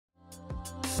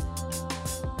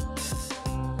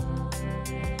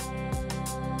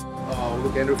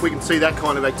look, Andrew, if we can see that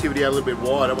kind of activity a little bit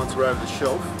wider once we're over the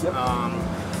shelf,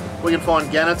 we can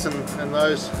find gannets and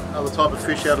those other type of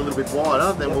fish out a little bit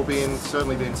wider, then we'll be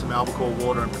certainly be in some albacore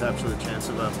water and perhaps with a chance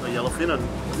of a yellowfin,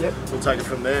 and we'll take it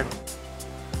from there.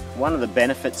 One of the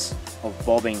benefits of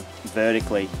bobbing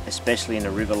vertically, especially in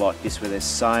a river like this where there's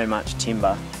so much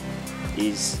timber,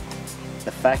 is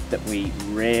the fact that we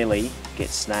rarely get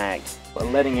snagged. We're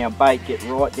letting our bait get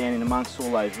right down in amongst all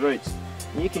those roots.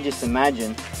 You can just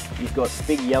imagine you've got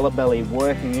big yellow belly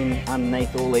working in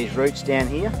underneath all these roots down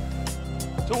here.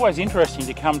 It's always interesting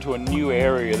to come to a new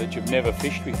area that you've never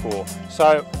fished before.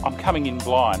 So I'm coming in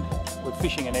blind. We're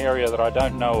fishing an area that I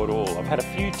don't know at all. I've had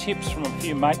a few tips from a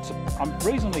few mates. I'm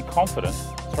reasonably confident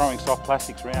throwing soft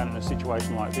plastics around in a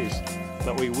situation like this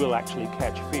that we will actually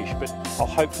catch fish, but I'll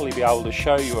hopefully be able to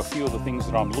show you a few of the things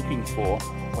that I'm looking for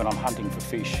when I'm hunting for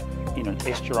fish in an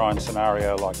estuarine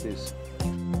scenario like this.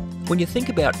 When you think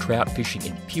about trout fishing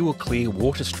in pure clear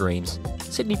water streams,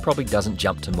 Sydney probably doesn't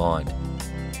jump to mind.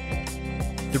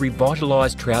 The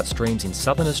revitalised trout streams in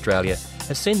southern Australia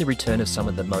have seen the return of some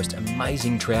of the most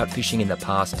amazing trout fishing in the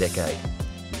past decade.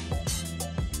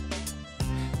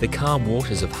 The calm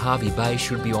waters of Hervey Bay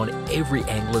should be on every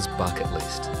angler's bucket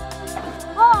list.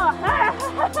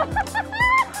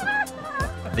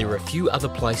 There are a few other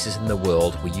places in the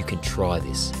world where you can try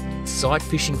this. Sight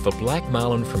fishing for black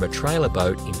marlin from a trailer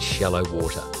boat in shallow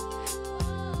water.